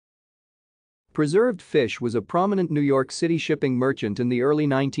Preserved Fish was a prominent New York City shipping merchant in the early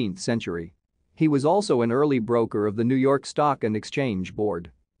 19th century. He was also an early broker of the New York Stock and Exchange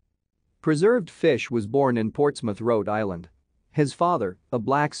Board. Preserved Fish was born in Portsmouth, Rhode Island. His father, a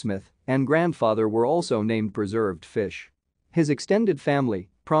blacksmith, and grandfather were also named Preserved Fish. His extended family,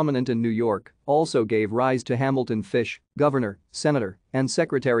 prominent in New York, also gave rise to Hamilton Fish, Governor, Senator, and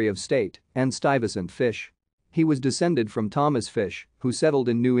Secretary of State, and Stuyvesant Fish. He was descended from Thomas Fish, who settled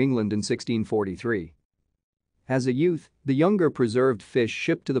in New England in 1643. As a youth, the younger Preserved Fish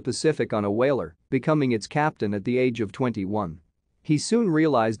shipped to the Pacific on a whaler, becoming its captain at the age of 21. He soon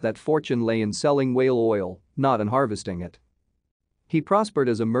realized that fortune lay in selling whale oil, not in harvesting it. He prospered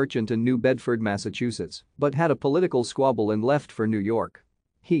as a merchant in New Bedford, Massachusetts, but had a political squabble and left for New York.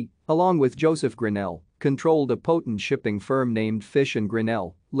 He, along with Joseph Grinnell, controlled a potent shipping firm named Fish and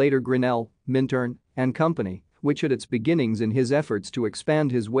Grinnell, later Grinnell, Minturn and Company, which had its beginnings in his efforts to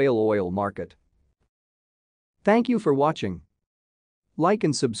expand his whale oil market. Thank you for watching. Like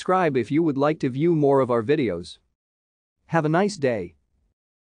and subscribe if you would like to view more of our videos. Have a nice day.